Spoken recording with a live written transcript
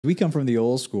We come from the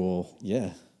old school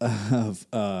Yeah.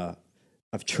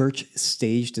 of church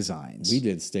stage designs. We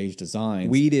did stage designs.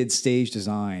 We did stage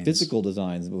designs, physical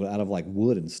designs, but out of like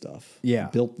wood and stuff. Yeah.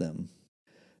 Built them.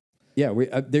 Yeah, we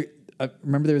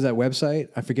remember there was that website.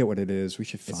 I forget what it is. We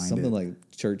should find It's something it. like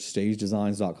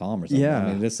churchstagedesigns.com or something. Yeah, I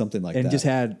mean, it is something like that. and just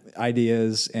had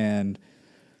ideas and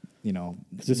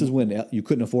This is when you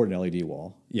couldn't afford an LED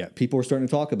wall. Yeah. People were starting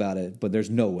to talk about it, but there's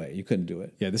no way you couldn't do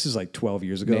it. yeah, this is like 12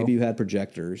 years ago. Maybe you had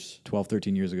projectors, 12,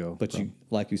 13 years ago. but you,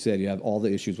 like you said, you have all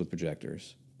the issues with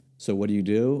projectors. So what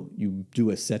do? You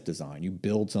do a set design. You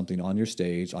build something on your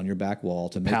stage, on your back wall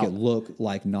to make it look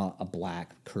like not a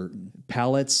black curtain.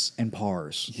 Pallets and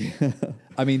pars. Yeah.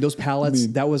 I mean, those pallets,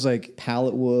 that was like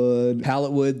Pallet wood,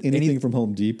 anything from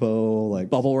Home Depot, like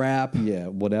bubble wrap. yeah,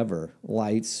 whatever.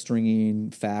 Lights,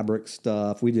 stringing, fabric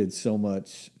stuff. We did so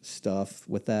much stuff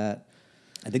with that.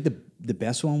 I think the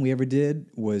best one we ever did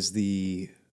was the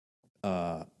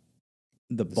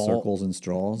ball, circles and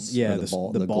straws. Yeah, the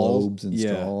balls, globes and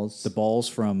straws. The balls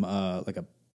from like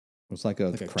it's like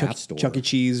a craft store. Chuck E.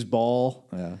 Cheese ball.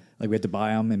 Yeah, like we had to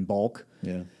buy them in bulk.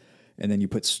 Yeah, and then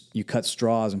you cut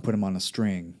straws and put them on a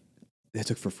string. That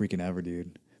took for freaking ever,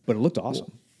 dude. But it looked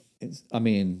awesome.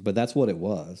 But that's what it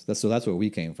was. That's where we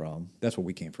came from. That's where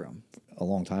we came from a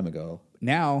long time ago.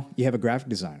 Now you have a graphic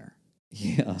designer.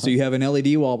 Yeah. So you have an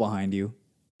LED wall behind you,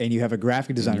 and you have a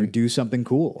graphic designer do something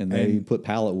cool, and they put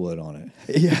pallet wood on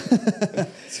it. Yeah,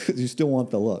 you still want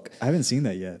the look. I haven't seen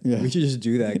that yet. Yeah. We should just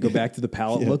do that. Go back to the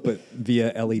pallet look, but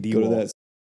via LED. Go wall. to that